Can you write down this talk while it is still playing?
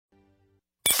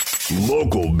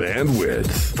Local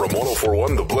bandwidth from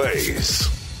 104.1 The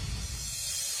Blaze.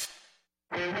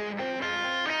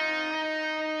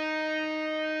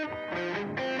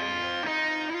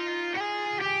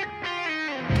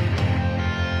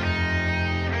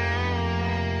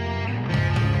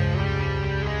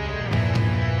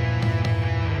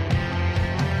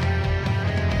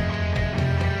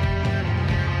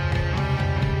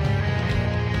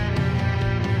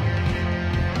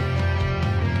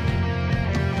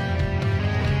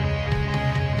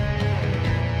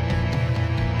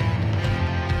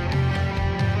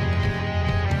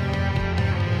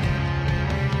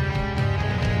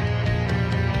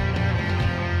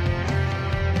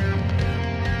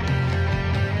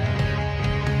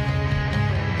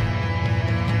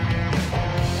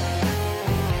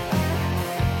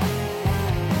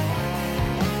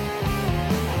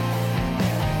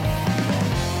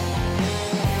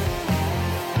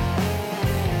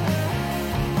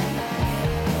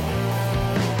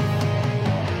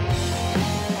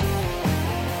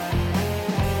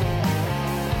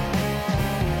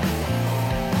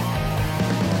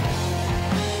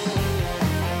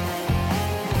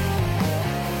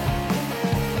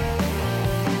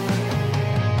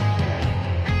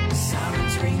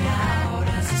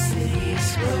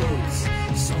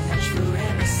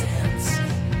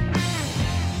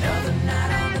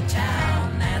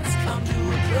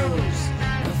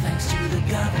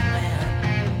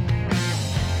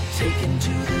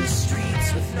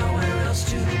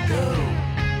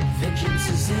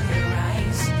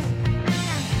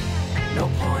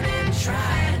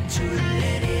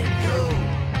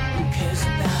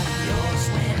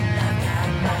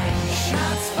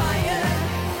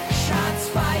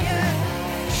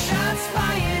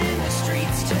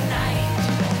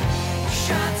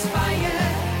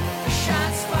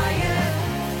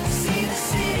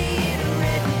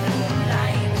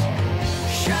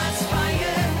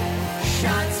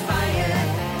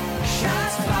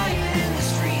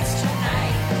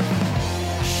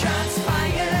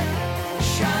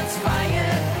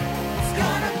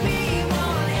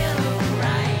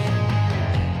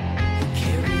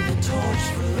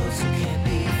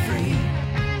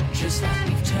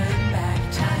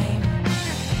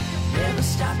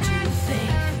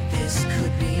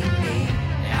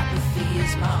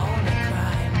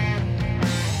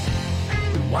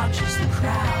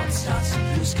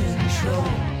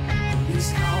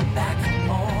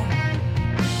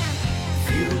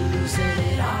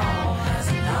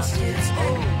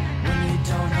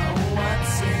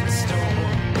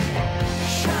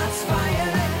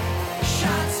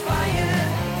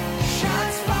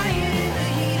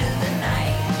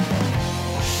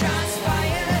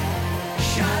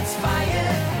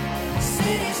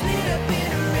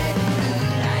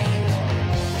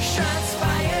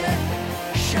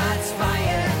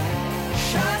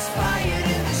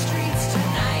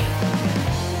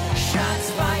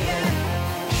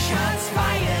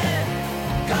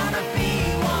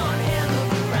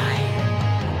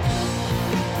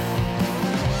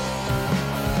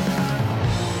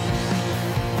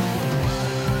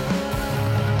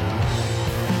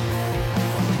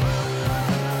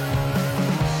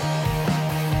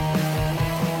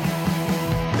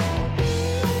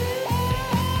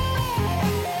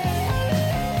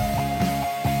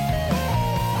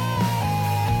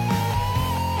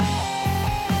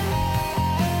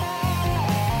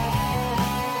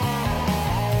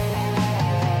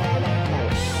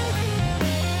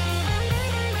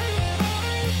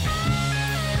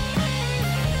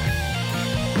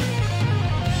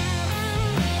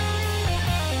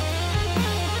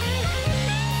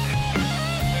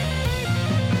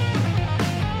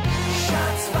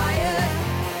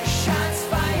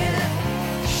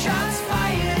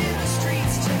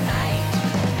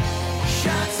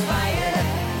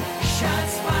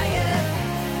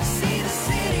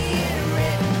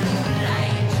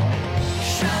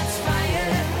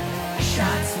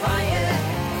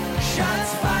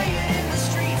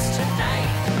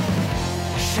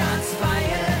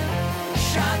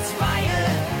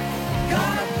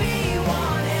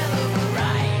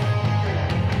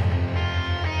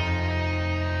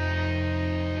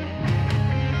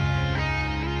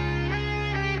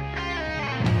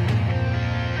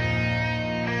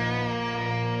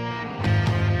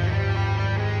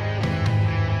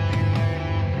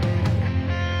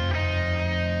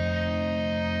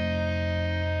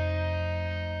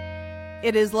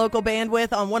 It is local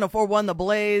bandwidth on 104.1 The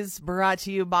Blaze, brought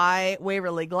to you by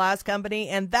Waverly Glass Company,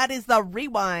 and that is the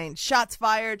Rewind. Shots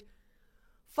fired.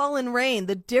 Fallen Rain,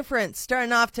 the difference,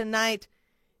 starting off tonight.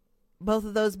 both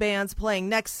of those bands playing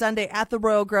next Sunday at the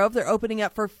Royal Grove. They're opening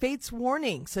up for Fate's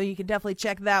Warning, so you can definitely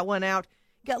check that one out.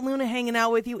 Got Luna hanging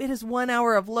out with you. It is 1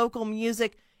 hour of local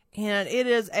music, and it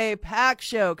is a packed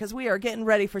show because we are getting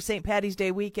ready for St. Paddy's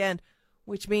Day weekend,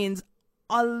 which means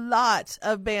a lot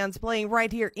of bands playing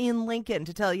right here in Lincoln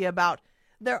to tell you about.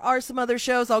 There are some other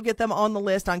shows. I'll get them on the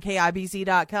list on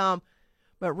KIBZ.com.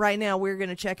 But right now, we're going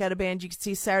to check out a band you can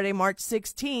see Saturday, March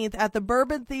 16th at the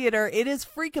Bourbon Theater. It is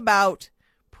Freakabout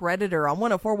Predator on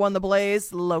 104.1 The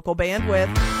Blaze, local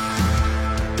bandwidth.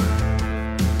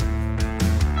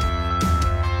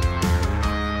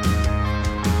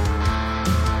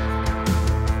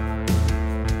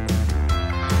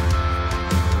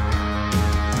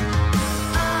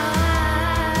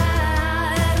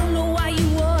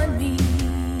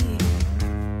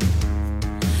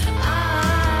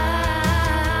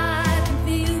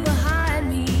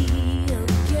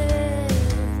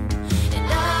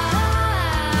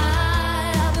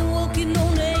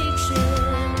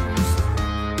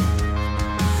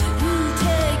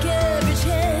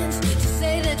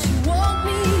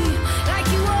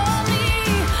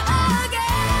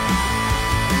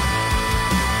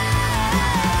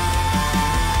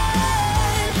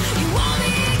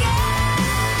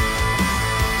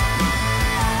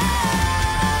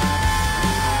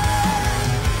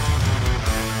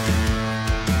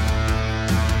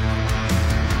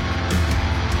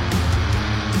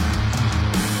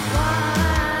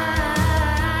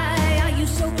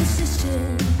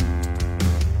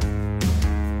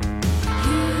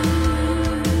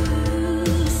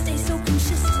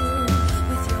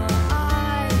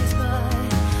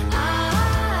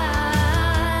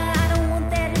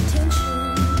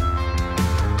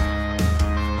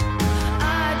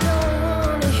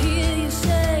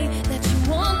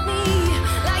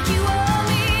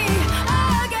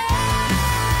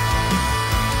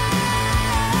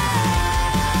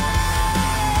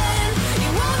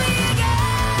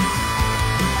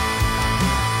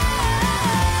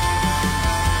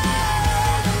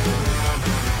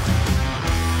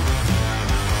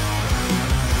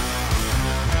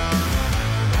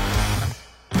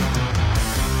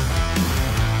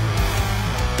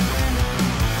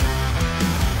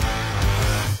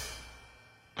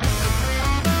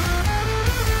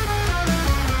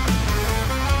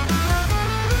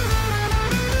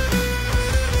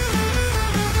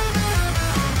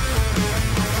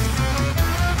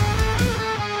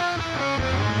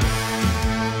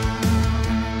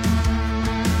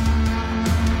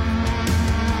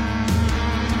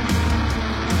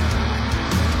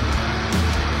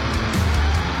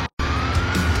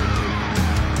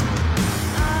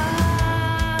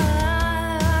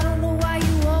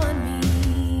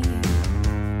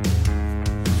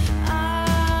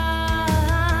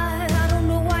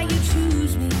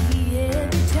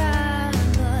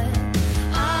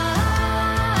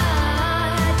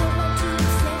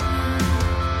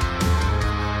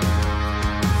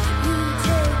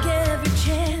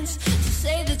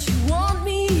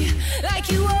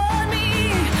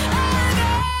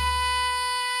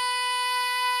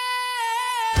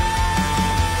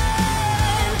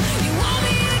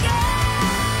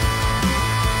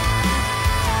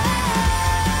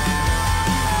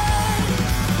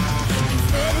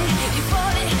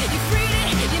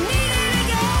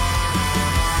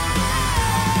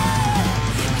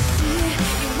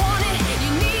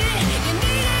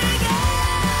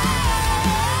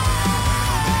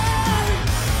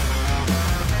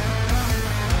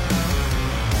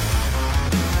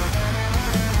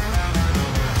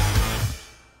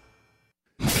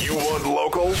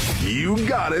 You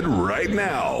got it right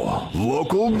now.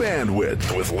 Local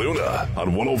bandwidth with Luna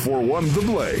on 104.1 The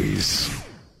Blaze.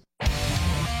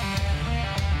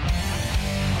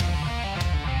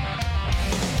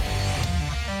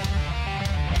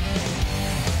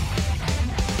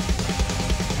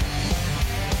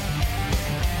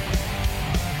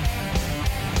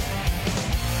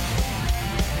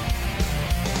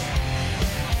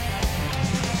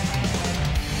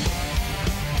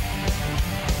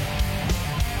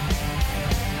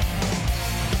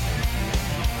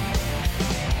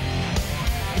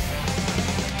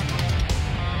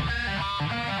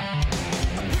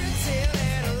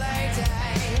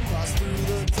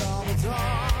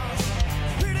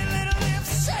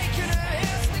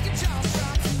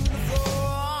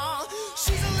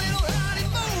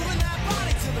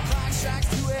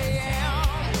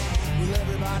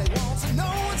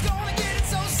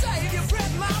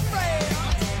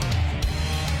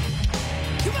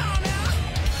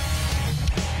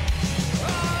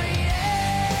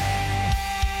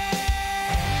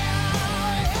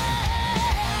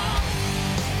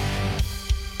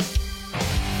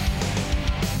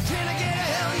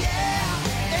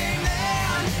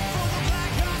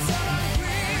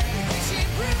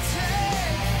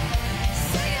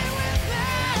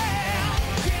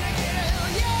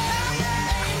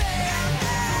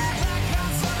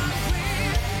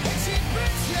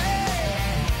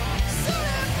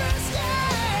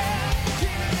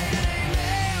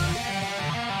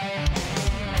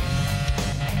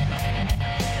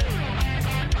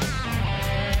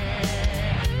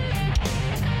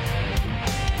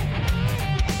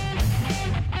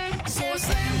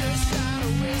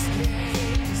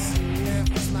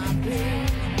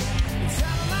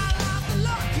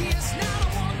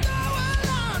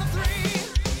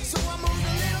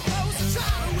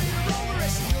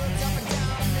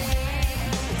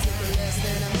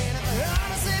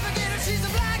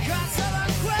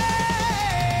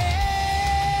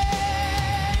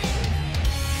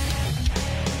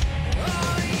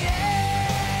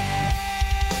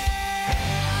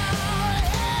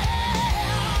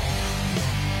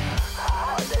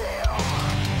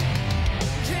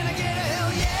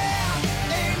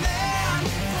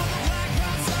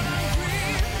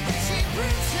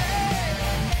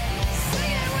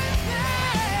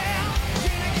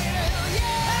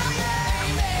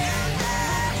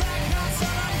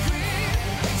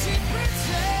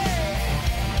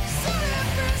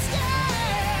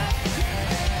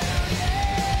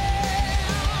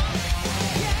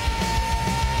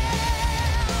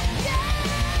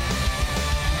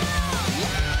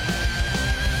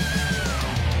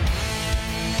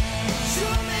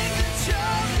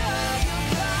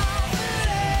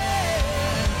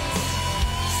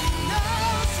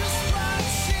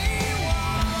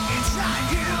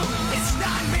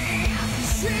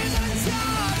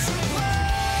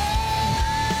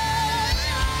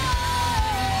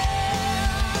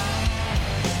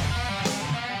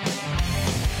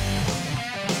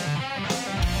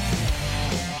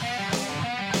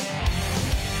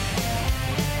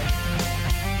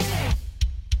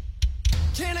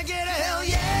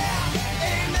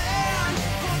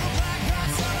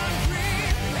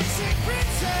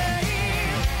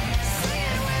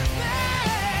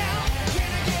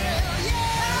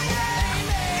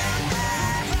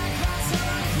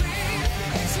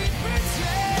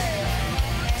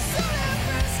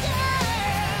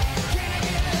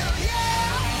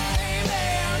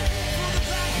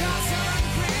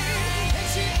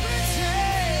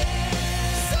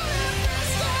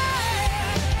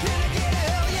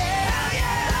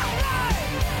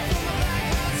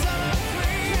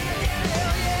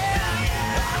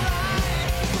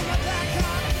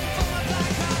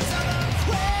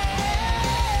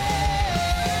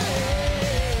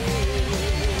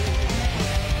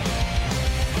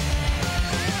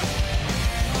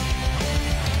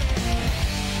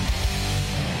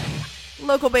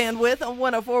 Local bandwidth on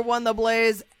 104.1 The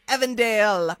Blaze.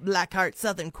 Evandale, Blackheart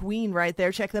Southern Queen right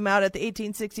there. Check them out at the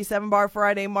 1867 bar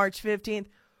Friday, March 15th.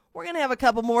 We're going to have a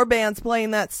couple more bands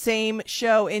playing that same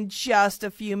show in just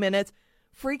a few minutes.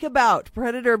 Freak About,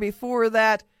 Predator before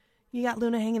that. You got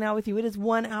Luna hanging out with you. It is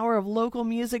 1 hour of local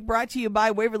music brought to you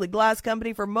by Waverly Glass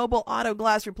Company for mobile auto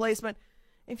glass replacement.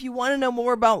 If you want to know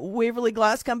more about Waverly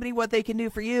Glass Company, what they can do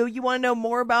for you, you want to know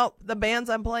more about the bands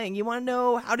I'm playing, you want to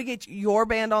know how to get your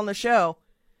band on the show,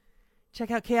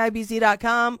 check out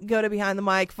KIBZ.com, go to Behind the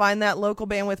Mic, find that local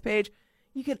bandwidth page.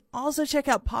 You can also check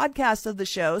out podcasts of the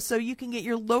show so you can get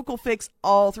your local fix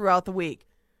all throughout the week.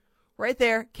 Right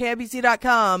there,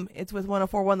 KIBZ.com. It's with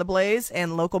 104.1 The Blaze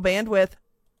and local bandwidth.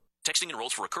 Texting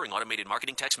enrolls for recurring automated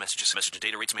marketing text messages. Message and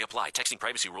data rates may apply. Texting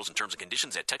privacy rules and terms and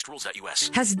conditions at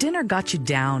textrules.us. Has dinner got you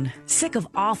down? Sick of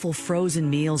awful frozen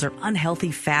meals or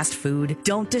unhealthy fast food?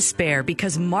 Don't despair,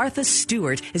 because Martha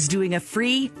Stewart is doing a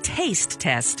free taste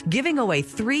test, giving away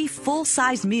 3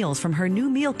 full-size meals from her new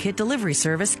meal kit delivery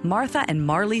service, Martha and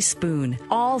Marley Spoon.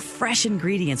 All fresh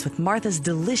ingredients with Martha's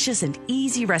delicious and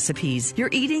easy recipes. You're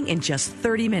eating in just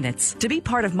 30 minutes. To be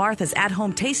part of Martha's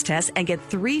at-home taste test and get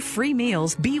 3 free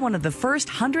meals, be one of the first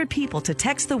 100 people to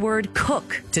text the word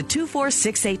COOK to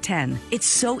 246810. It's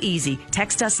so easy.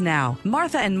 Text us now.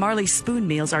 Martha and Marley Spoon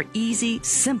meals are easy,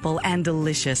 simple, and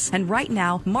delicious. And right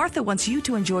now, Martha wants you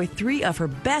to enjoy 3 of her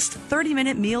best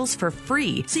 30-minute meals for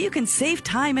free, so you can save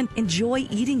time and enjoy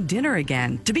eating dinner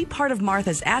again. To be part of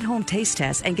Martha's at-home taste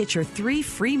test and get your 3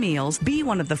 free meals, be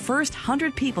one of the first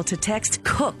 100 people to text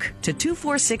COOK to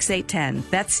 246810.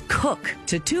 That's COOK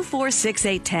to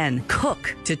 246810.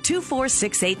 COOK to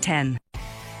 246810.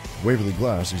 Waverly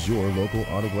Glass is your local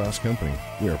auto glass company.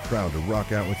 We are proud to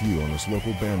rock out with you on this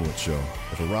local bandwidth show.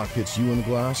 If a rock hits you in the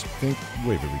glass, think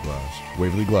Waverly Glass.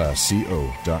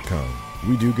 WaverlyGlassCO.com.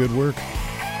 We do good work.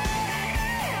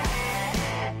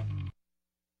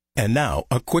 And now,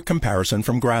 a quick comparison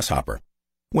from Grasshopper.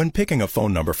 When picking a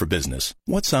phone number for business,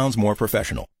 what sounds more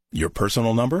professional? Your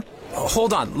personal number?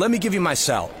 Hold on, let me give you my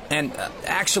cell. And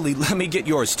actually, let me get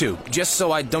yours too, just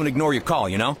so I don't ignore your call,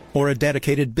 you know? Or a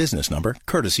dedicated business number,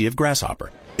 courtesy of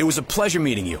Grasshopper? It was a pleasure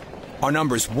meeting you. Our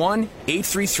number's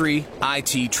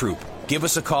 1-833-IT-TROOP. Give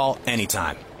us a call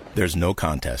anytime. There's no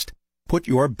contest. Put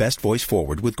your best voice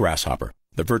forward with Grasshopper,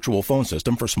 the virtual phone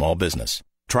system for small business.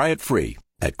 Try it free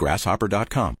at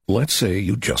grasshopper.com. Let's say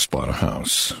you just bought a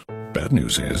house. Bad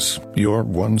news is, you're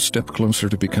one step closer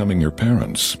to becoming your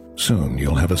parents. Soon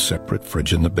you'll have a separate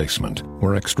fridge in the basement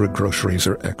where extra groceries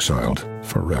are exiled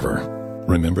forever.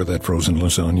 Remember that frozen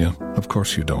lasagna? Of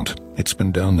course you don't. It's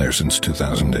been down there since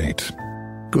 2008.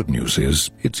 Good news is,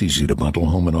 it's easy to bundle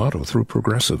home and auto through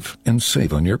Progressive and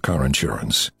save on your car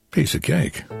insurance. Piece of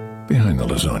cake. Behind the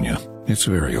lasagna, it's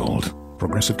very old.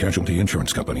 Progressive Casualty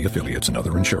Insurance Company, affiliates, and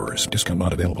other insurers. Discount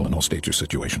not available in all states or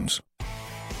situations.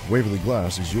 Waverly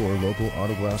Glass is your local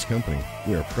auto glass company.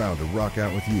 We are proud to rock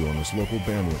out with you on this local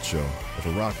bandwidth show. If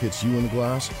a rock hits you in the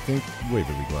glass, think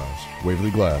Waverly Glass.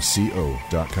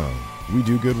 WaverlyGlassCO.com. We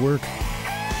do good work.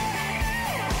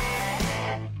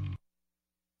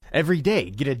 Every day,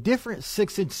 get a different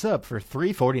 6-inch sub for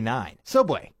 $3.49.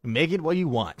 Subway, make it what you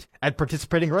want. At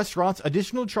participating restaurants,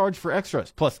 additional charge for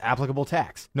extras, plus applicable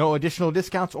tax. No additional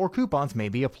discounts or coupons may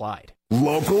be applied.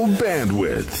 Local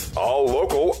bandwidth. All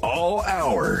local, all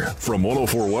hour. From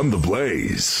 104.1 The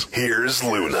Blaze, here's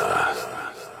Luna.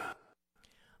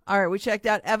 All right, we checked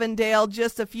out Evandale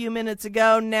just a few minutes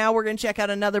ago. Now we're going to check out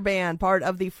another band, part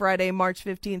of the Friday, March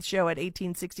 15th show at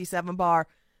 1867 Bar.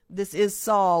 This is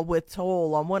Saul with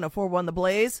Toll on 104.1 The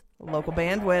Blaze, local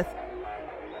bandwidth.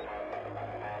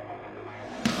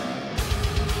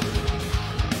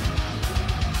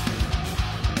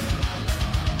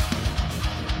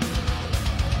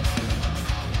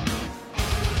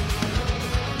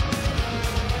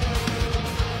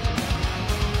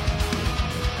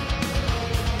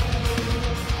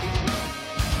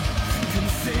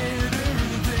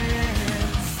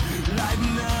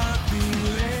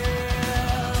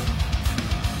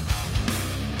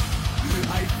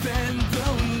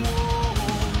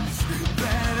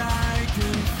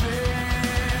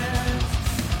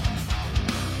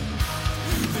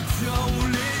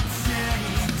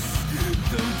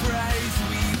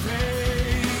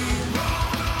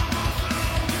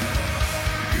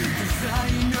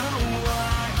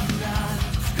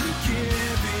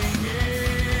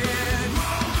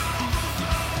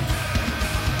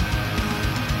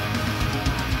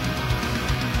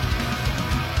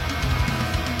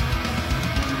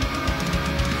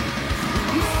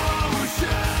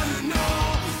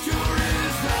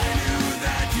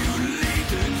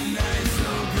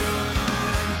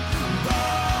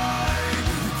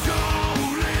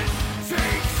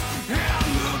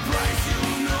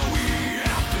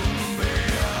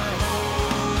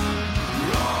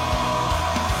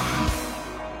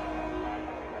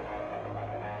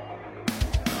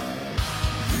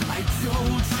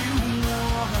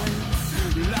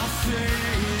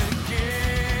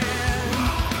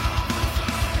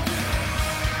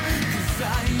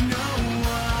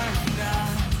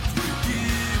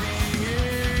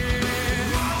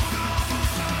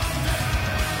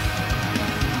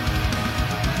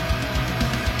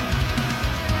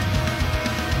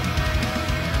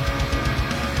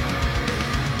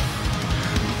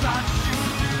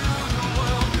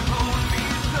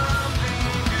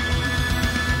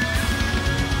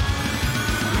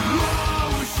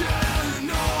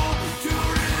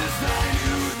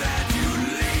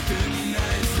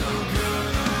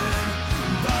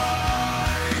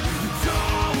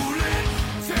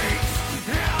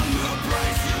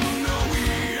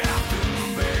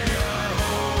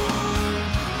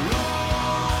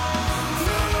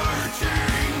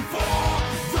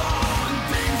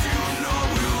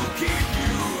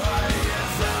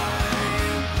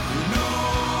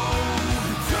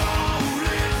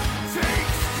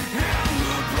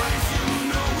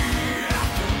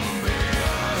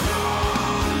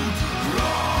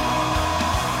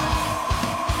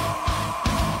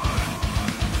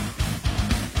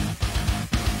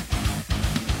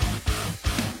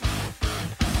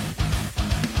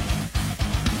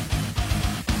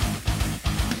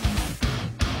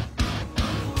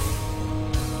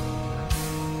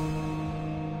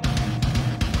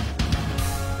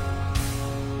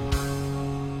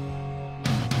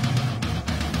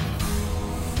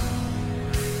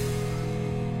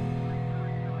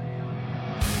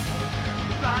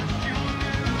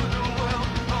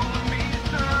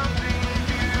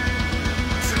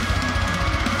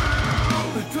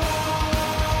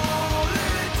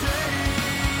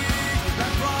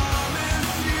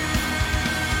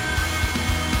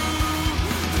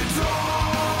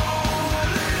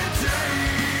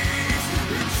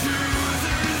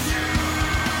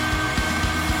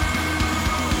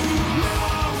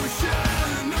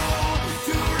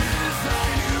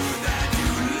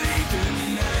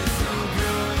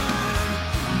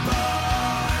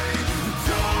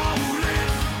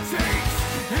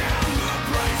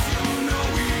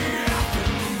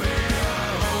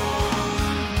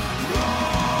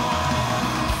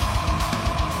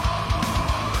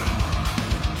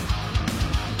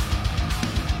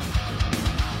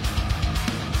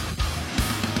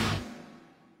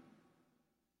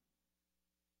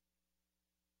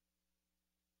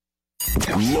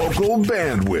 Local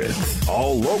bandwidth.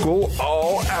 All local,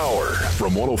 all hour.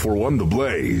 From 1041 The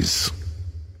Blaze.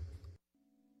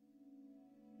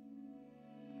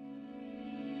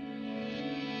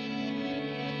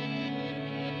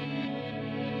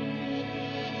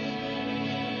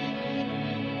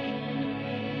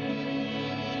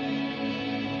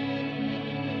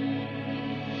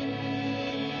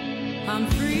 I'm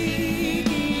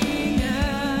freaking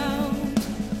out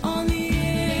on the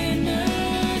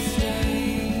interstate,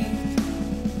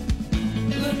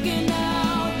 looking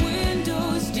out,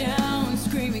 windows down,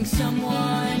 screaming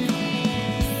someone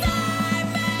save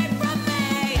me from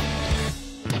me.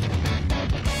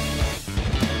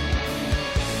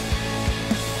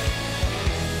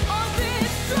 On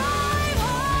this drive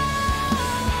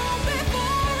home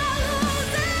before I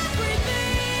lose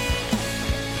everything.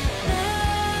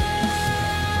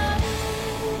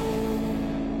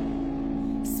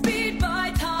 Speed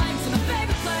by time to my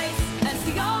favorite place and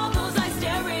see all those eyes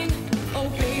staring. Oh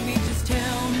baby, just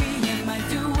tell me, am I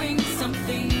doing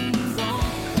something wrong?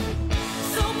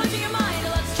 So much in your mind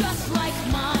that looks just like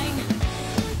mine.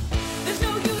 There's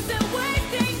no use in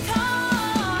wasting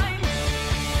time,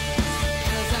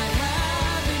 'cause I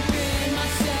haven't been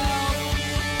myself.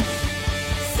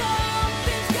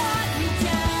 Something's got me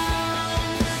down.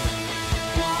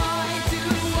 Why do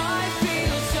I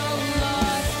feel so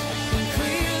lost when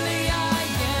clearly I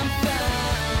am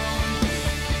found?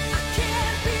 I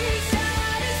can't be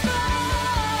satisfied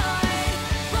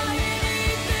by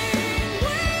anything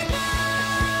we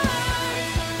find.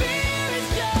 Fear is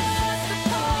just a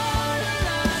part of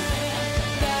life,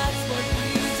 and that's what we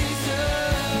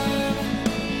deserve.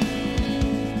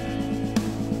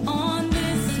 On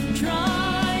this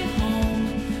drive home,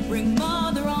 ring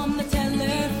mother on the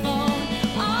telephone.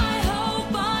 I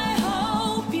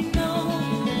hope you know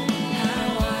how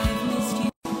I've missed you.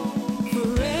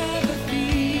 Forever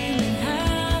feeling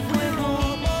halfway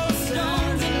home.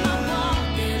 Stones in my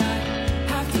pocket, I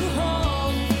have to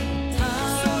hold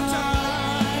tight. So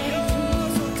tight,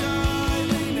 so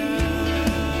tightly now.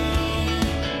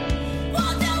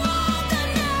 Won't you hold them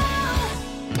now?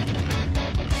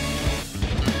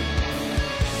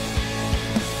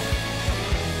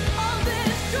 On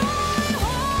this drive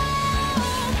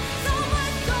home, so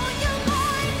much on your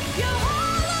mind, your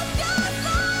whole life just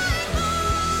like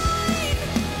mine.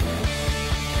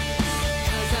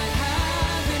 'Cause I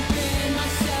haven't been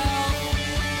myself.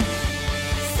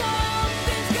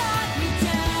 Something's got me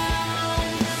down.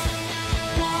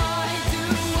 Why do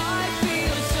I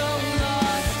feel so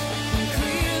lost when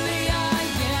clearly I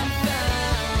am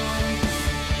found?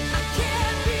 I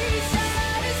can't be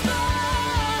satisfied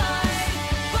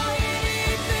by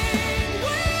anything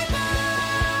we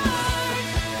find.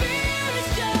 Fear is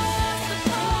just a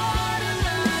part of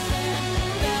life,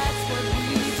 and that's what we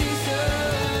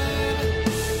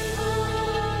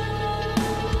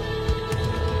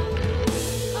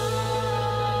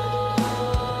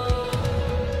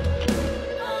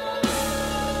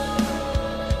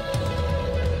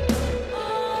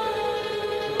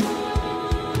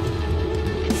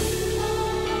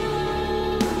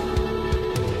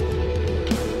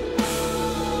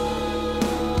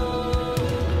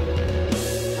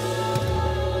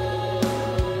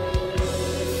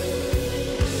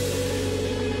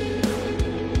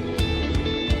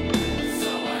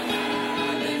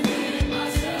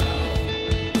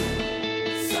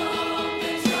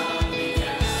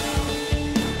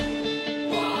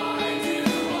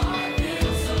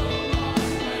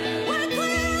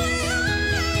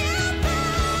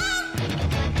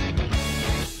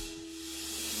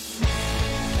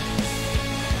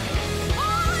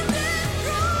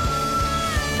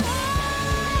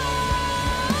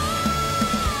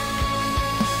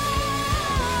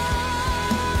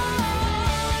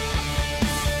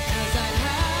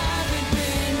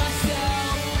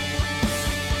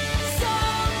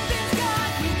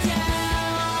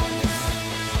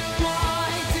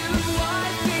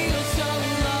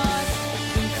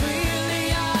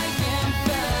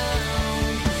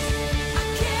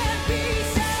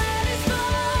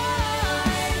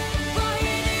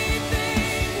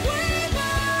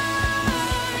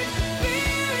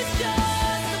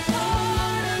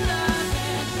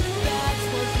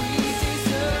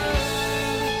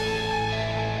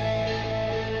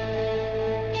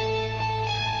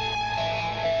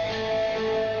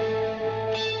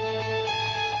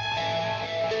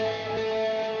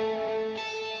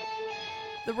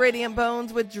The Radiant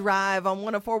Bones with Drive on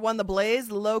 1041 The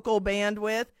Blaze, local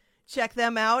bandwidth. Check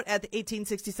them out at the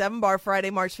 1867 Bar Friday,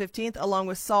 March 15th, along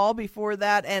with Saul before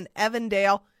that and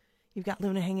Evandale. You've got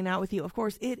Luna hanging out with you. Of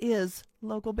course, it is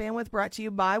local bandwidth brought to you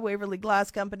by Waverly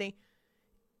Glass Company.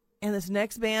 And this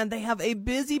next band, they have a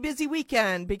busy, busy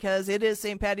weekend because it is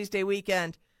St. Paddy's Day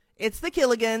weekend. It's the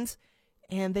Killigans,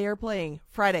 and they are playing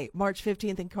Friday, March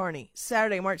 15th in Kearney,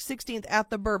 Saturday, March 16th at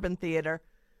the Bourbon Theater,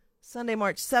 Sunday,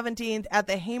 March 17th at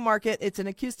the Haymarket. It's an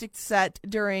acoustic set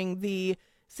during the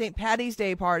St. Paddy's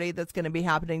Day party that's going to be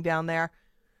happening down there.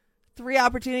 3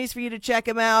 opportunities for you to check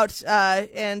them out.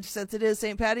 And since it is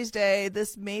St. Paddy's Day,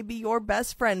 this may be your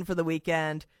best friend for the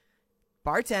weekend.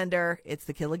 Bartender, it's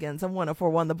the Killigans on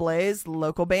 104.1 The Blaze,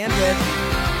 local bandwidth.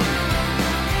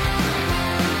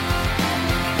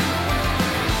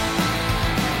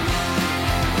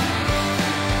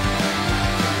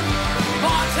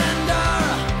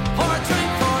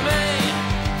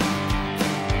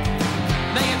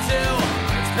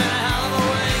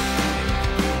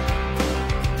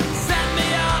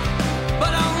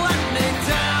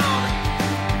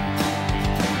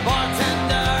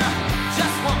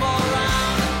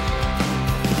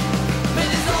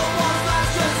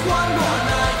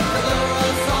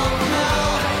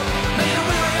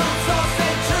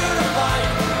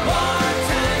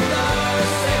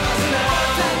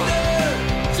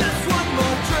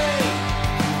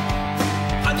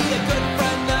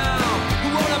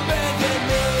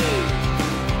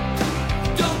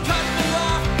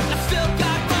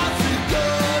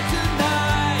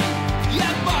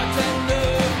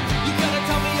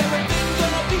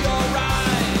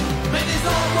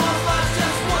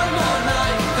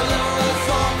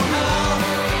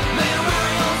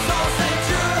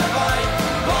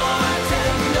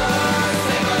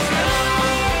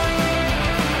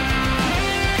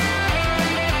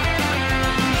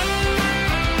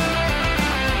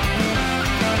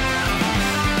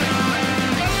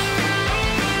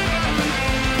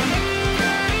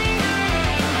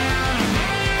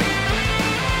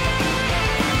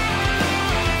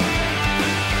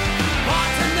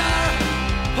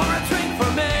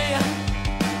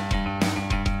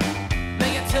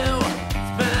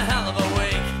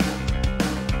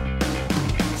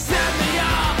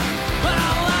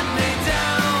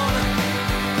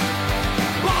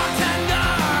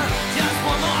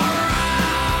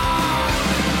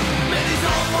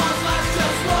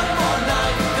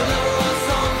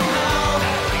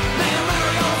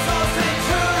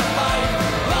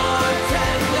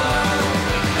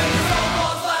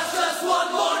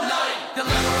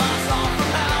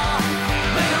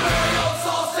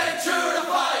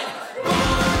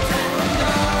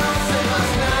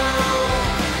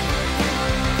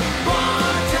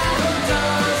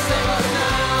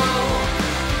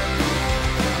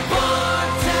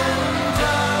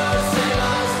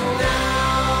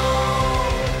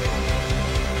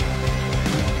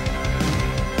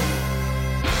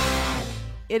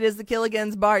 It is the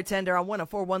Killigans Bartender on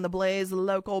 104.1 The Blaze,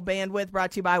 local bandwidth,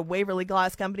 brought to you by Waverly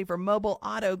Glass Company for mobile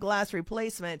auto glass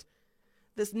replacement.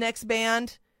 This next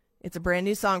band, it's a brand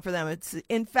new song for them. It's,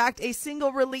 in fact, a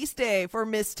single release day for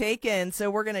Mistaken, so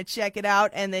we're going to check it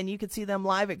out, and then you can see them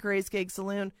live at Gray's Cake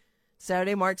Saloon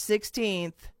Saturday, March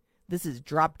 16th. This is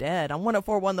Drop Dead on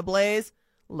 104.1 The Blaze,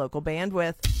 local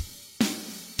bandwidth.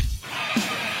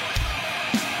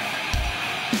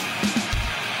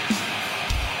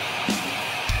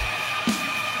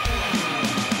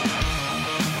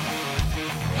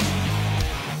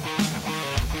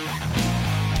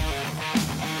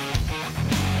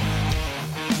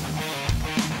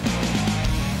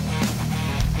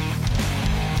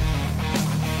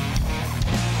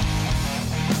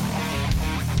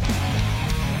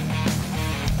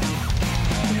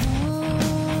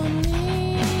 Lonely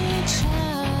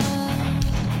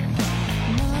child.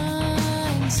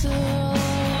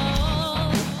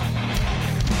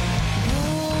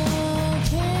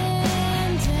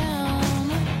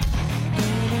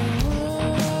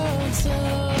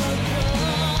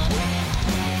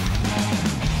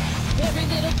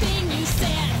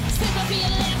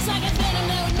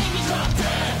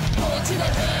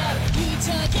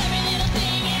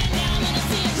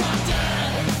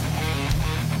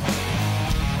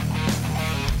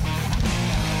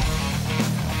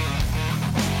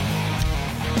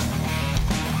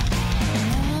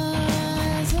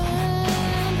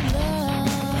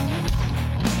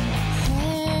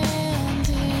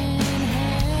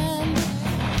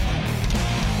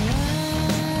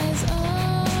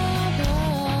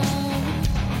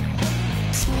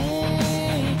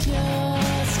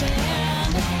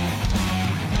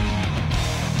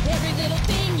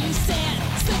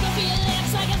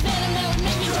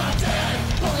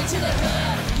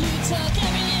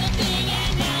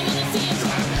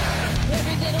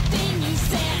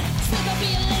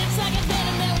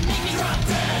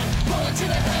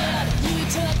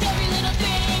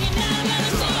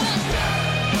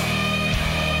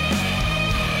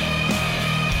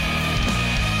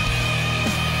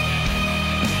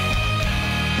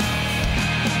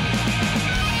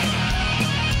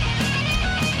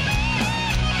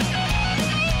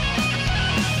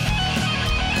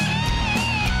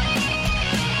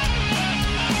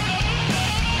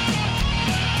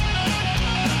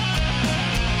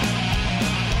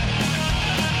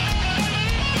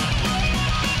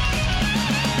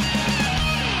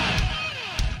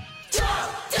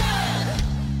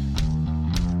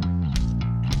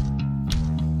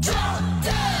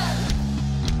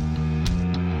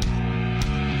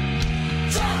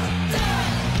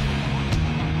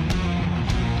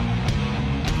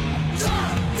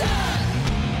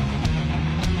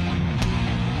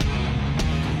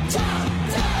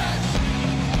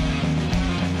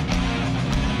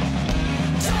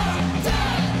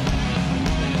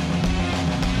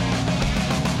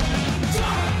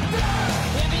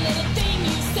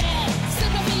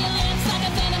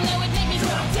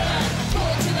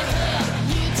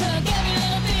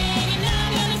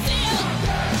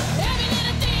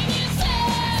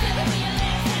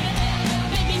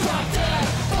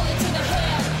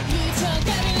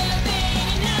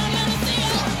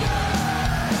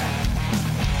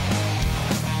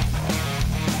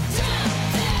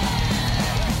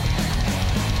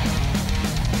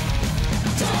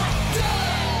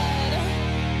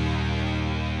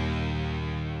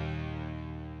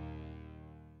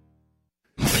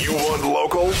 You want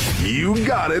local? You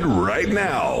got it right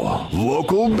now.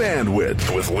 Local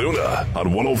Bandwidth with Luna on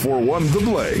 104.1 The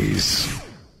Blaze.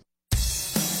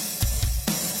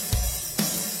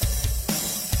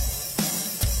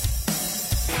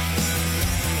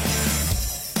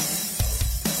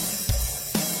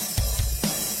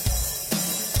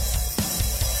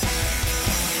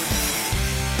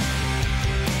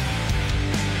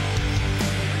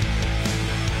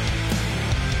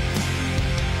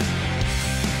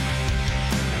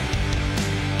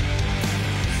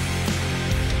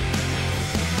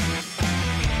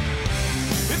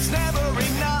 It's never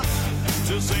enough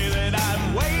to say that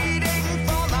I'm waiting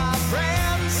for my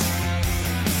friends.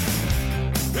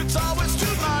 It's always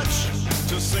too much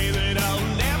to say that I'll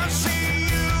never see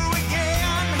you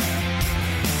again.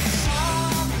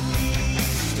 Softly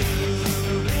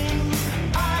stirring,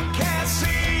 I can't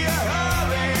see a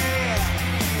hurry.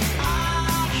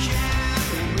 I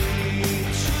can't wait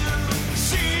to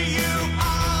see you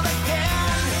all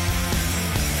again.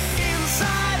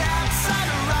 Inside, outside,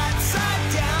 right side,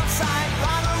 downside,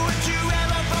 Father, would you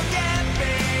ever forget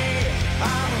me?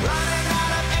 I'm running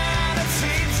out of air, it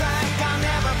seems like I'll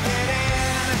never fit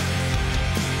in.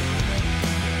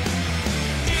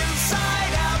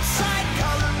 Inside, outside,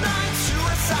 colorblind,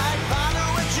 suicide, Father,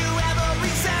 would you ever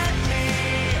resent me?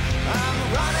 I'm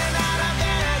running out of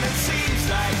air, it seems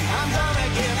like I'm gonna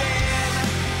give in.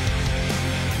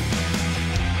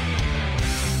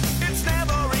 It's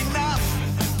never enough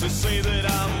to say that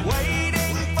I'm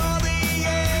waiting for the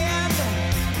end.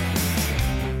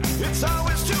 It's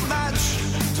always too much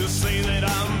to say that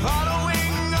I'm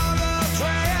following other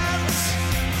trends.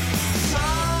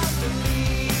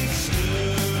 Suddenly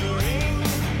stirring,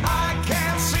 I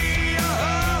can't see a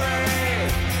hurry.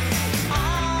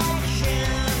 I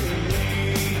can't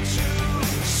wait to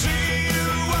see you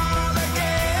all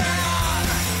again.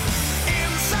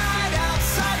 Inside,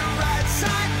 outside, right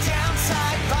side,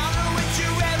 downside, Father, would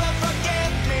you ever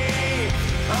forget me?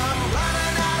 I'm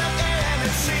running out of air and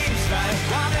it seems like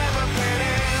I'll never fit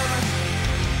in.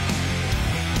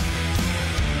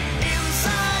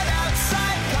 Inside,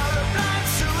 outside, colorblind,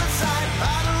 suicide,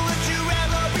 Father, would you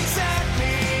ever resent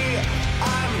me?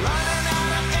 I'm running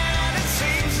out of air and it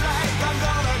seems like I'm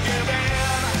gonna give in.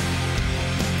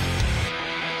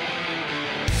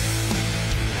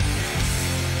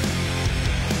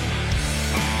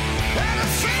 And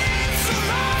it seems so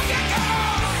long ago.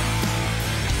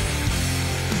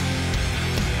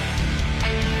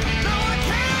 No one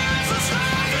cares as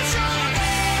long as you're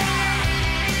there.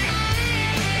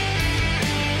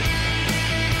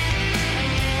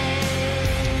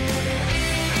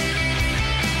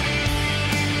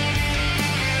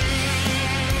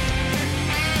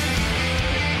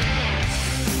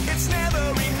 It's never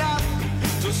enough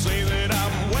to say that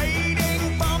I'm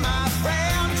waiting for my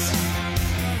friends.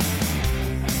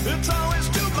 It's always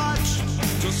too much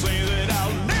to say that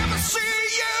I'll never see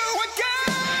you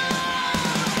again.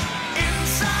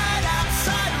 Inside,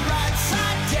 outside, right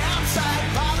side, downside,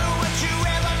 Father, would you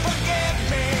ever forgive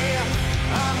me?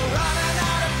 I'm running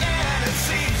out of air and it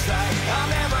seems like I'll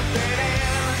never fit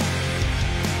in.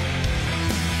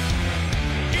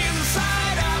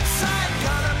 Inside, outside,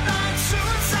 colorblind,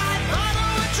 suicide, Father,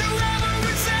 would you ever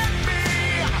resent me?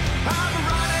 I'm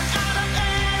running out of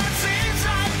air, it seems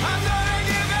like I'm gonna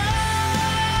give in.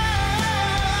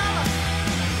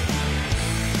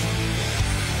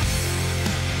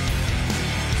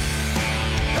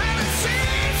 And it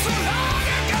seems so long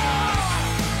ago.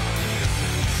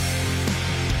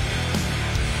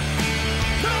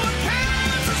 No one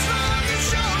cares as long as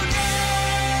you're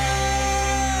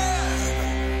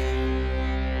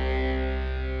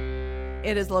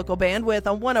there. It is Local Bandwidth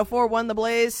on 104.1 The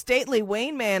Blaze. Stately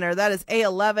Wayne Manor, that is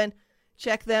A11.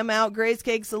 Check them out. Gray's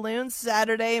Cake Saloon,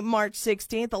 Saturday, March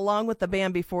 16th, along with the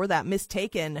band before that,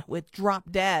 Mistaken with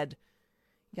Drop Dead.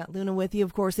 You got Luna with you.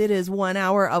 Of course, it is 1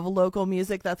 hour of local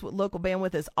music. That's what Local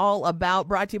Bandwidth is all about.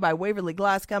 Brought to you by Waverly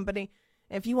Glass Company.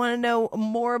 If you want to know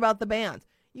more about the bands,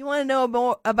 you want to know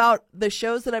more about the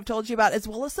shows that I've told you about, as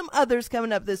well as some others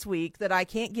coming up this week that I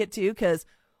can't get to because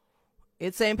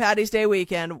it's St. Patty's Day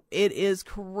weekend. It is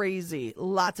crazy.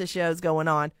 Lots of shows going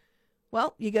on.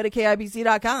 Well, you go to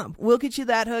KIBZ.com. We'll get you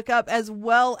that hookup as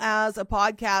well as a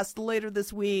podcast later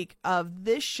this week of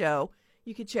this show.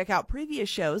 You can check out previous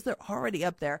shows. They're already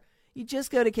up there. You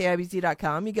just go to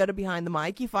KIBZ.com. You go to Behind the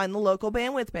Mic. You find the Local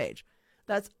Bandwidth page.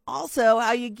 That's also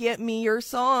how you get me your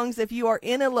songs if you are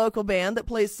in a local band that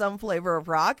plays some flavor of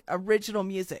rock, original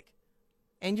music,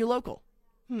 and you're local.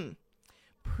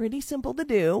 Pretty simple to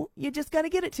do. You just got to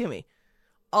get it to me.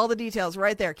 All the details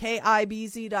right there.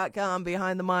 KIBZ.com,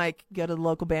 Behind the Mic. Go to the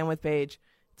Local Bandwidth page.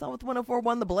 It's all with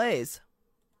 104.1 The Blaze.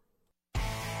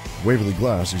 Waverly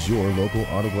Glass is your local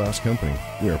auto glass company.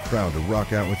 We are proud to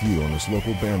rock out with you on this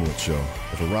local bandwidth show.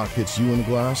 If a rock hits you in the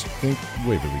glass, think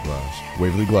Waverly Glass.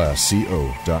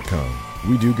 WaverlyGlassCO.com.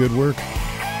 We do good work.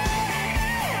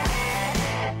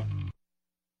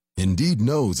 Indeed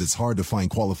knows it's hard to find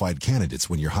qualified candidates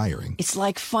when you're hiring. It's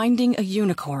like finding a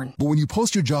unicorn. But when you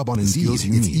post your job on Indeed,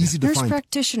 it's easy to Nurse find.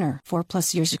 practitioner,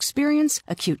 4+ years experience,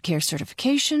 acute care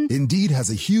certification. Indeed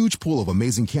has a huge pool of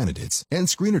amazing candidates and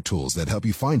screener tools that help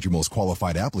you find your most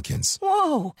qualified applicants.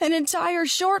 Whoa, an entire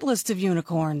short list of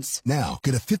unicorns. Now,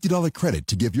 get a $50 credit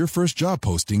to give your first job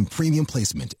posting premium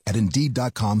placement at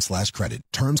Indeed.com/credit.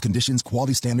 Terms, conditions,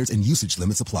 quality standards, and usage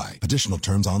limits apply. Additional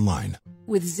terms online.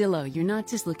 With Zillow, you're not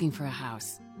just looking for a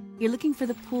house. You're looking for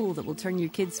the pool that will turn your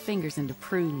kids' fingers into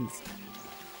prunes.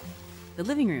 The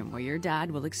living room where your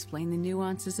dad will explain the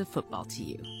nuances of football to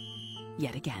you.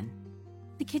 Yet again.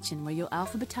 The kitchen where you'll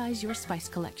alphabetize your spice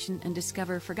collection and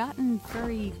discover forgotten,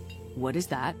 furry, what is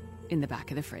that, in the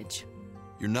back of the fridge.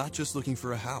 You're not just looking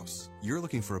for a house. You're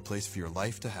looking for a place for your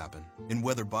life to happen. And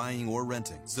whether buying or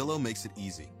renting, Zillow makes it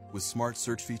easy. With smart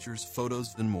search features,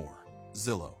 photos, and more.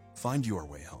 Zillow. Find your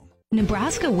way home.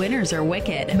 Nebraska winters are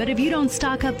wicked, but if you don't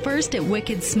stock up first at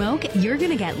Wicked Smoke, you're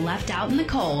going to get left out in the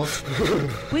cold.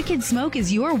 Wicked Smoke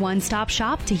is your one-stop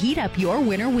shop to heat up your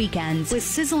winter weekends with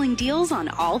sizzling deals on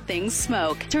all things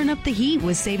smoke. Turn up the heat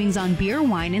with savings on beer,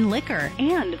 wine, and liquor,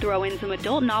 and throw in some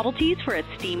adult novelties for a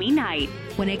steamy night.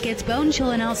 When it gets bone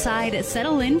chilling outside,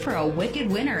 settle in for a wicked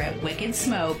winter at Wicked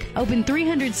Smoke. Open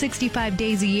 365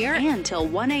 days a year and till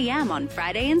 1 a.m. on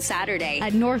Friday and Saturday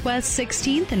at Northwest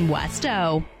 16th and West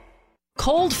O.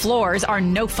 Cold floors are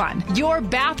no fun. Your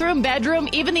bathroom, bedroom,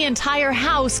 even the entire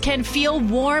house can feel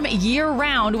warm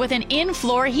year-round with an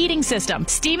in-floor heating system.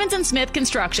 Stevens & Smith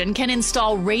Construction can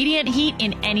install radiant heat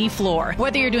in any floor.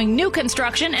 Whether you're doing new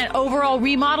construction, an overall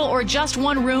remodel, or just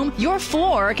one room, your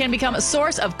floor can become a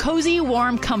source of cozy,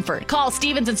 warm comfort. Call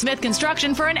Stevens & Smith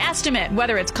Construction for an estimate.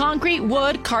 Whether it's concrete,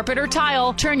 wood, carpet, or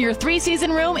tile, turn your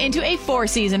 3-season room into a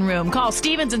 4-season room. Call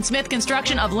Stevens & Smith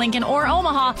Construction of Lincoln or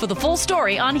Omaha for the full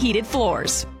story on heated floors.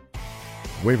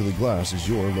 Waverly Glass is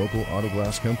your local auto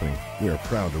glass company. We are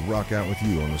proud to rock out with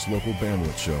you on this local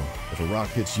bandwidth show. If a rock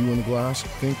hits you in the glass,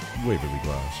 think Waverly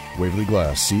Glass.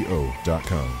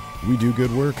 WaverlyGlassCO.com. We do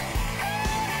good work.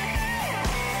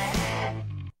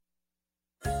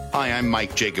 Hi, I'm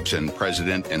Mike Jacobson,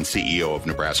 President and CEO of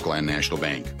Nebraska Land National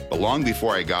Bank. But long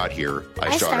before I got here,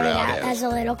 I started out as a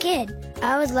little kid.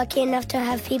 I was lucky enough to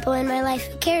have people in my life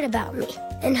who cared about me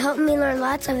and helped me learn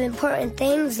lots of important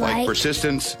things like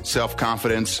persistence,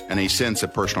 self-confidence, and a sense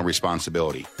of personal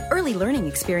responsibility. Early learning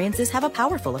experiences have a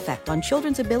powerful effect on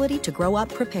children's ability to grow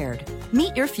up prepared.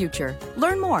 Meet your future.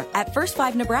 Learn more at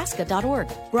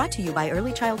first5nebraska.org. Brought to you by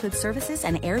Early Childhood Services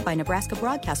and aired by Nebraska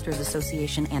Broadcasters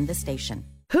Association and this station.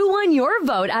 Who won your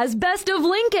vote as Best of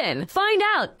Lincoln? Find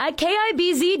out at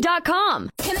KIBZ.com.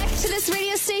 Connect to this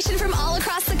radio station from all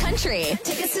across the country.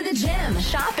 Take us to the gym,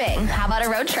 shopping. How about a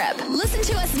road trip? Listen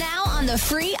to us now on the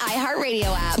free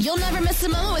iHeartRadio app. You'll never miss a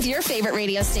moment with your favorite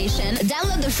radio station.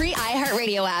 Download the free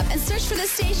iHeartRadio app and search for the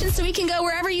station so we can go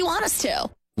wherever you want us to.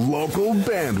 Local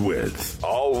bandwidth.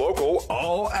 All local,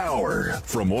 all hour.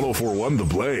 From 104.1 The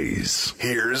Blaze,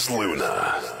 here's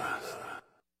Luna.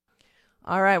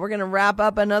 All right, we're going to wrap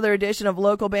up another edition of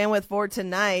Local Bandwidth for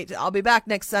tonight. I'll be back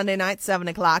next Sunday night, 7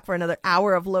 o'clock, for another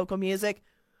hour of local music.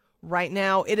 Right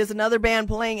now, it is another band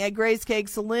playing at Gray's Cake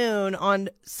Saloon on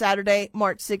Saturday,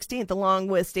 March 16th, along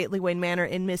with Stately Wayne Manor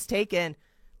in Mistaken.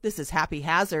 This is Happy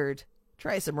Hazard.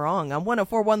 Try some wrong on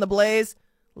 104.1 The Blaze,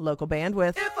 Local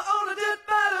Bandwidth. If I only did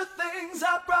better things,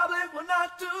 I probably would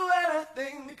not do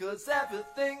anything, because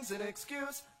everything's an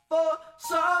excuse for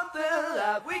something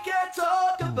that we can't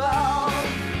talk about.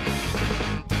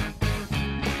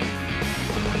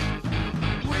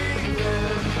 We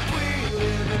live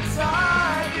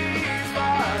inside these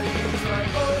bodies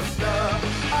like most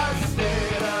of us stay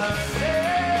the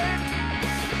same.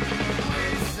 We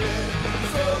sit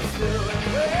so still and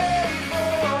wait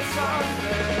for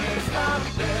something that's not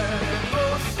there, and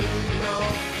mostly no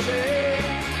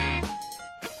change.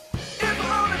 If I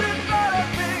only did better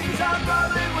things, I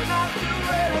probably would not do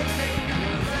anything,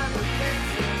 'cause everything's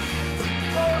just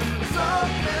for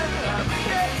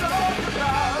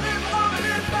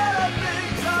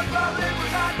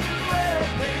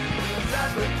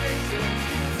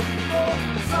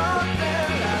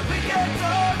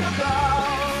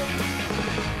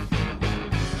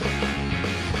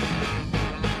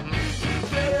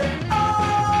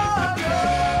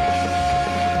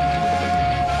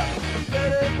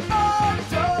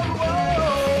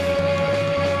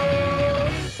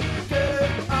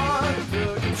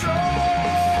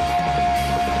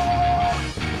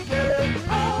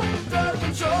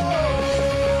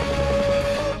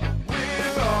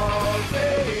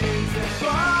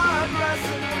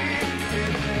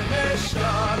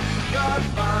start your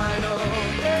final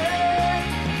day.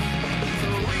 So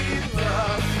we've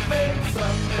made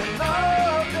something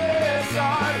of this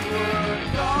hard work,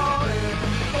 calling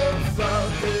hopes of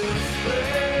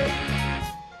display.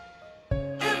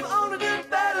 If I only did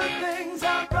better things,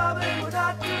 I probably would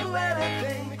not do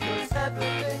anything, because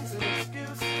everything's an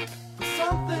excuse for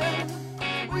something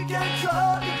we can't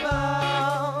talk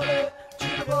about.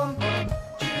 Chitty-bum-bum,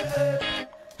 chitty-hey,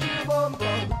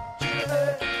 chitty-bum-bum,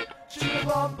 chitty-hey,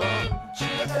 chitty-bum-bum,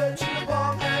 chitty-hey,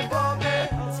 chitty-bum, hey, bum, hey.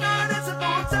 It's not as if it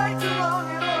will take too long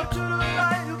in order to do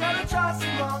right. You gotta try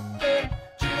some more. Hey,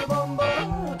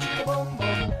 chitty-bum-bum,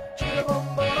 chitty-bum-bum,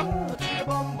 chitty-bum-bum,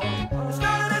 chitty-bum-bum. It's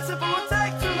not as if it will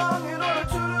take too long in order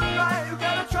to do right. You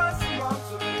gotta try some more.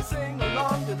 So you sing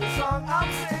along to the song I'm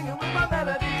singing with my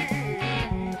melody.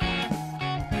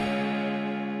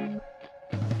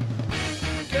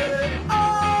 Get it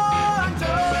on, get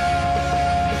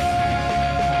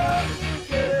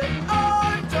it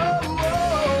on, get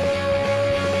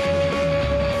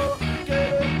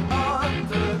it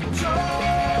under control,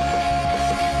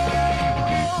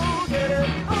 get it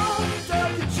under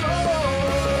control.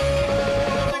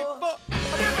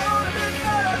 If I only did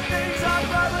better things, I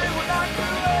probably would not do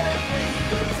anything,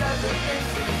 because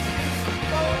everything's an excuse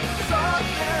for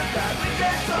something that we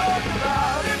can't talk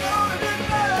about. If I only did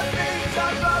better things, I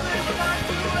probably would not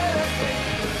do anything,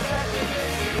 because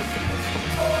everything's an excuse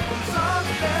for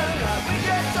something that we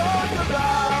can't talk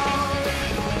about.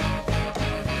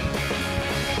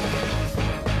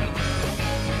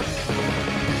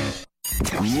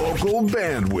 Local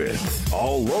bandwidth.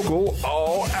 All local,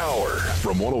 all hour.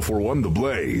 From 1041 The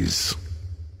Blaze.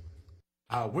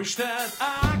 I wish that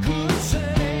I could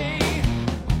say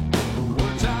the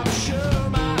words I'm sure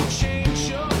might change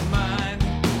your mind.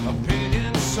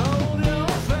 Opinion sold your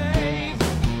faith,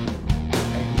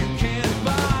 and you can't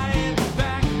buy it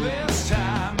back this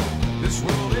time. This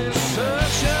world is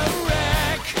such a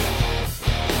wreck.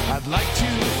 I'd like to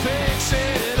fix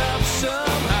it up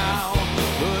somehow,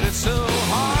 but it's so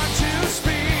hard to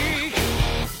speak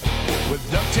with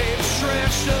duct tape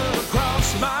stretched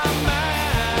across my mouth.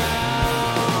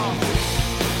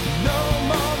 No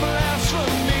more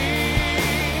blasphemy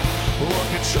or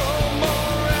control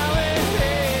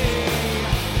morality.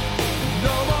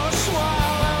 No more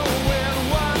swallowing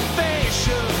what they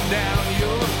shove down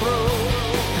your throat.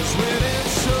 'Cause when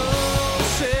it's all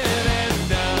said and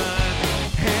done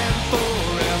and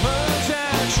forever's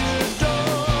at your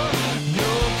door,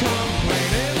 your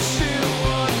complaints still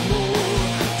want more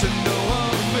to no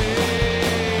avail.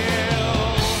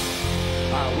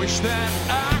 I wish that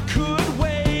I could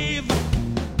wave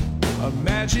a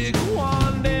magic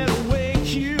wand and wake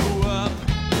you up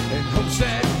in hopes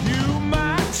that you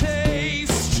might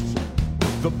taste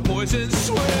the poison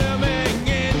swimming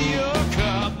in your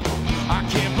cup. I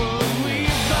can't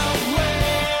believe the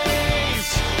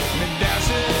waste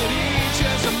mendacity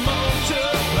just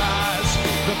multiplies.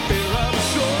 The fear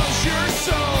absorbs your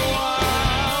soul.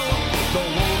 The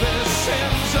wolven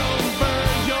sins over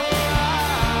your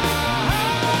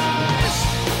eyes.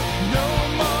 No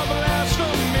more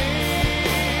blasphemy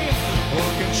or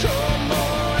control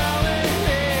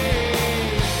morality.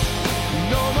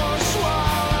 No more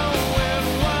swallowing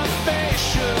what they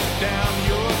shove down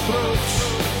your throats.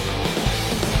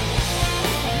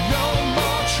 No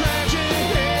more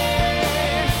tragedy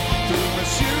through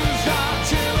misused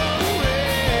artillery.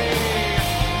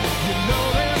 You know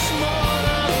there's more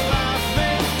to life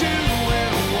than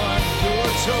doing what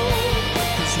you're told.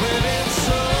 'Cause when it's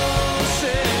all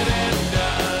said and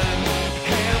done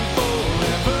and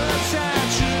forever's at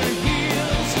your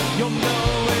heels, you'll know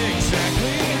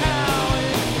exactly how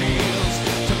it feels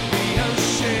to be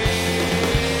ashamed.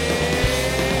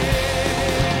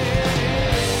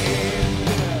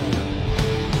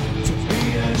 To be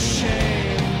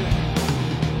ashamed.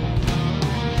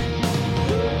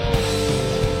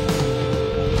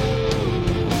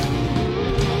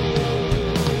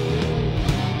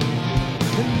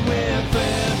 And with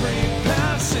every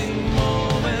passing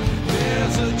moment,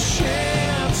 there's a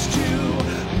chance to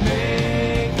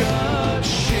make a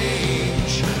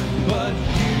change, but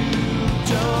you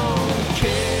don't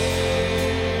care,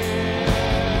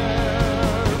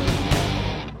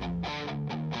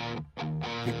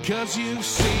 because you've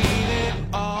seen it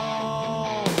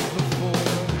all before.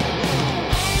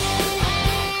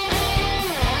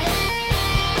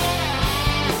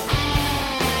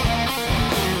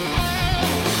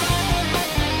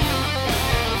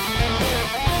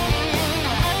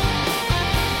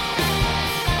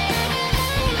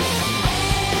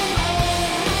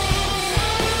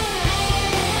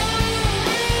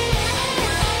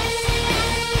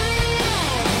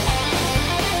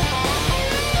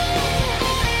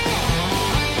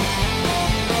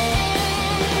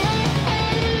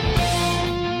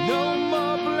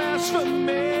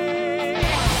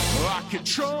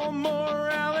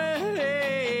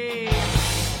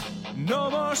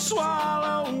 more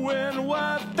swallowing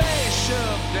what they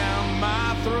shoved down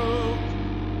my throat.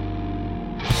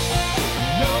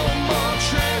 No more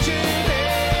tragedy,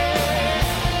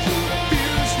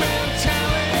 confused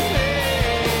mentality.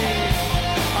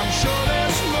 I'm sure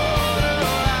there's more to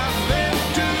life than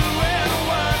doing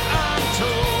what I'm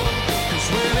told. 'Cause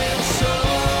when it's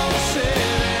all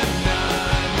said and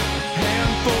done,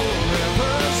 and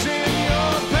forever's in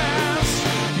your past,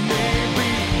 maybe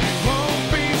it won't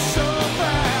be so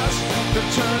fast to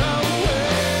turn away.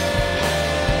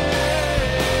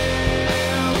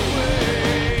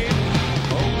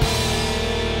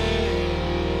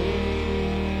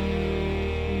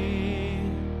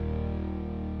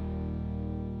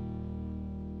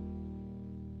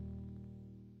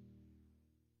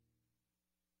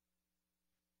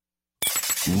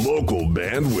 Local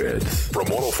bandwidth from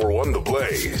 1041 The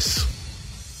Blaze.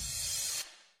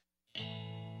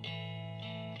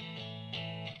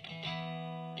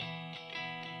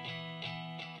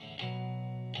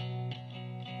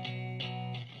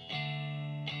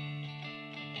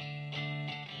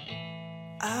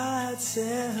 I'd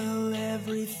sell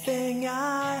everything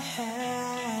I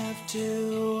have to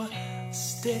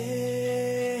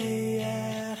stay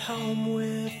at home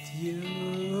with you,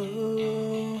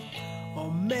 or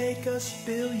make us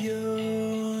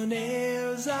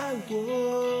billionaires. I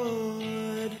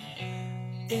would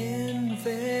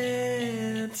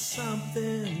invent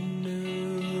something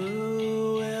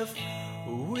new if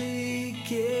we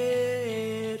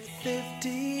get 50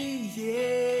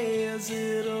 years.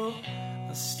 It'll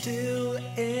still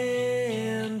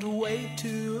end way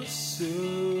too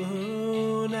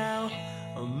soon. I'll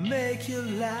make your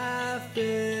life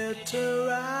better,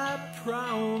 I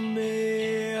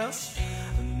promise.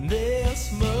 This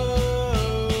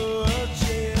much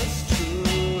is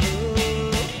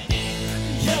true.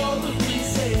 You're the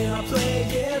reason I play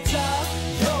guitar.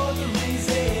 You're the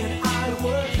reason I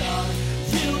work hard.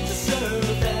 You deserve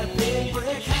that big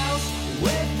brick house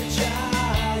with the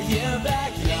giant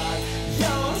backyard.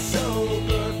 You're so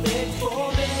perfect for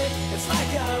me. It's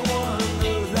like I won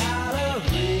the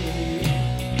lottery.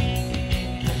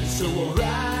 So I'll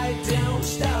write down a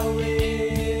story.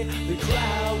 The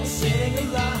crowd will sing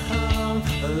along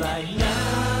like na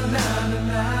na na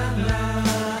na na,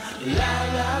 la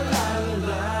la la la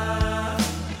la,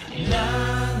 na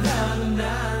na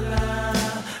na na,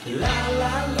 la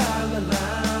la la la la.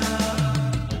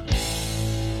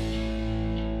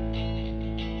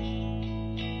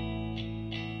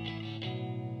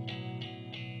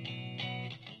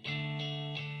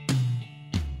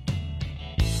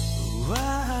 I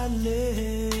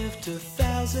lift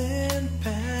 1,000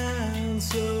 pounds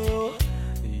so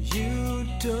you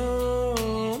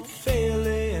don't feel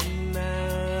it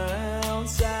now.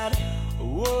 I'd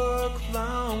work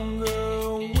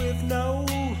longer with no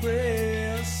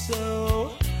rest so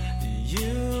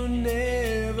you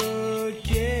never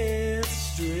get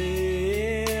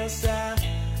stressed. I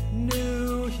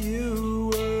knew you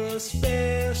were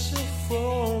special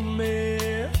for me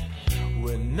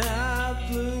when I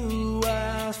blew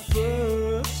our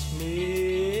first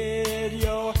met.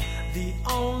 You're the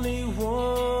only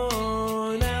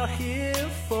one out here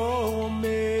for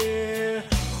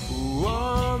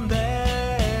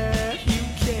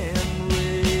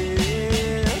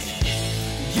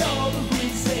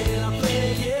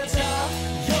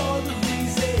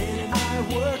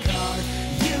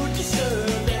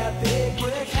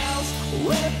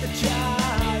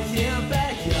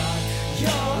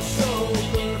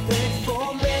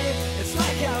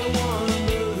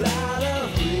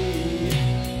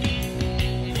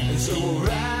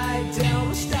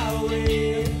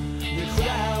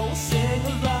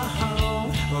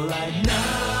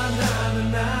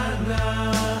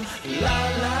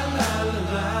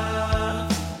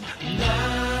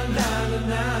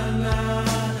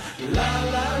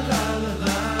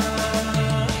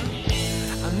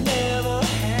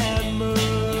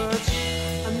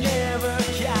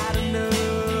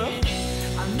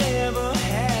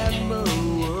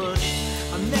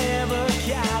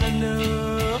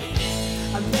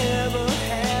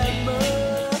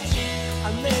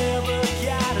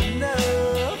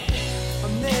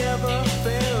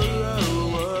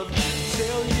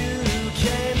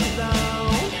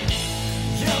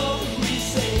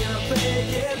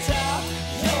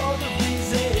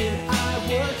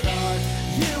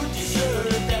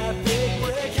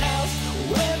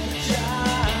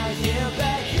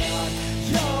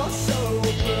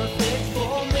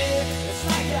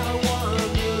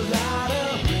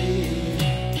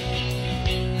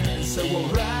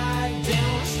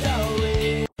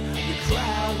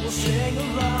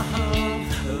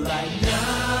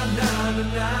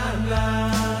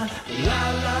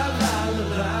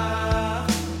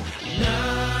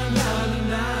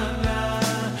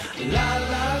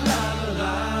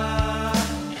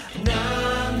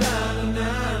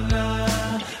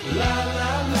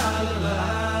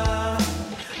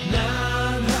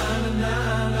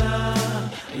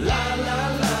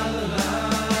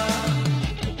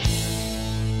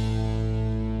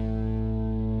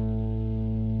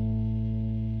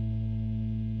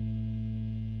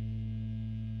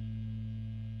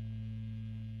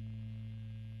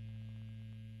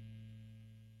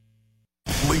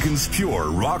Lincoln's pure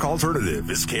rock alternative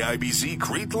is KIBZ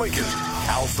Crete Lincoln.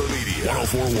 Alpha Media.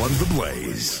 104.1 The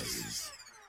Blaze.